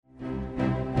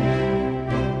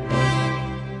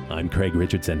I'm Craig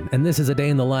Richardson, and this is A Day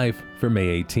in the Life for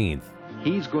May 18th.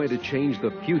 He's going to change the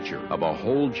future of a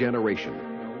whole generation.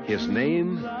 His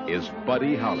name is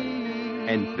Buddy Holly,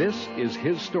 and this is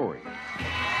his story.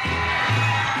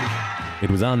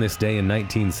 It was on this day in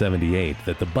 1978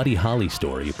 that the Buddy Holly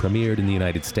story premiered in the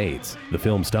United States. The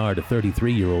film starred a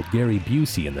 33-year-old Gary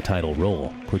Busey in the title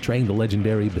role, portraying the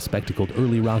legendary bespectacled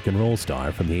early rock and roll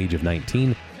star from the age of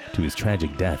 19 to his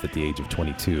tragic death at the age of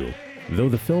 22. Though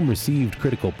the film received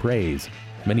critical praise,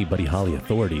 many Buddy Holly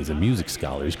authorities and music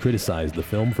scholars criticized the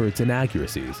film for its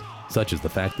inaccuracies, such as the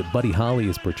fact that Buddy Holly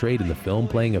is portrayed in the film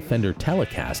playing a Fender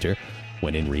Telecaster,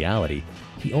 when in reality,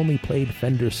 he only played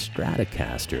Fender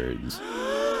Stratocasters.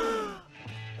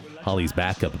 Holly's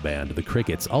backup band, the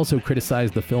Crickets, also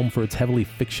criticized the film for its heavily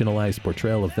fictionalized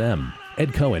portrayal of them.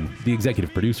 Ed Cohen, the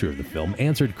executive producer of the film,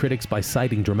 answered critics by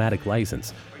citing dramatic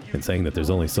license and saying that there's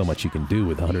only so much you can do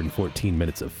with 114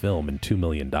 minutes of film and $2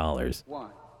 million. 1,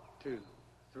 2,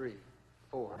 3,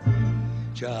 4.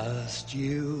 Just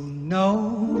you know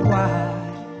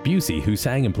why. Busey, who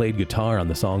sang and played guitar on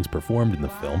the songs performed in the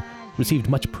film, received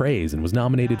much praise and was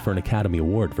nominated for an Academy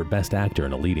Award for Best Actor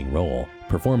in a Leading Role.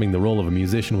 Performing the role of a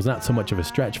musician was not so much of a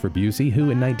stretch for Busey, who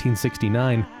in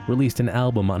 1969 released an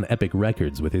album on Epic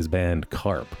Records with his band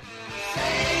Carp.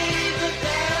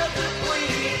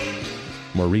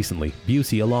 More recently,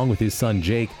 Busey, along with his son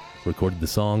Jake, recorded the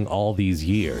song All These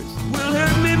Years. Will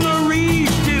her memory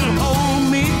still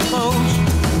hold me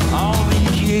close all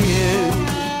these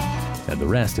years? And the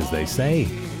rest, as they say,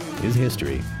 is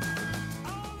history.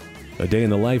 A Day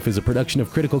in the Life is a production of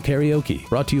Critical Karaoke,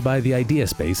 brought to you by the Idea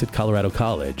Space at Colorado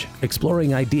College,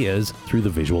 exploring ideas through the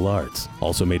visual arts.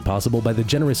 Also made possible by the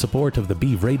generous support of the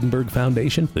B. Vradenberg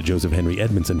Foundation, the Joseph Henry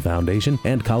Edmondson Foundation,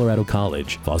 and Colorado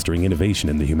College, fostering innovation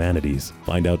in the humanities.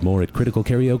 Find out more at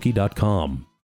criticalkaraoke.com.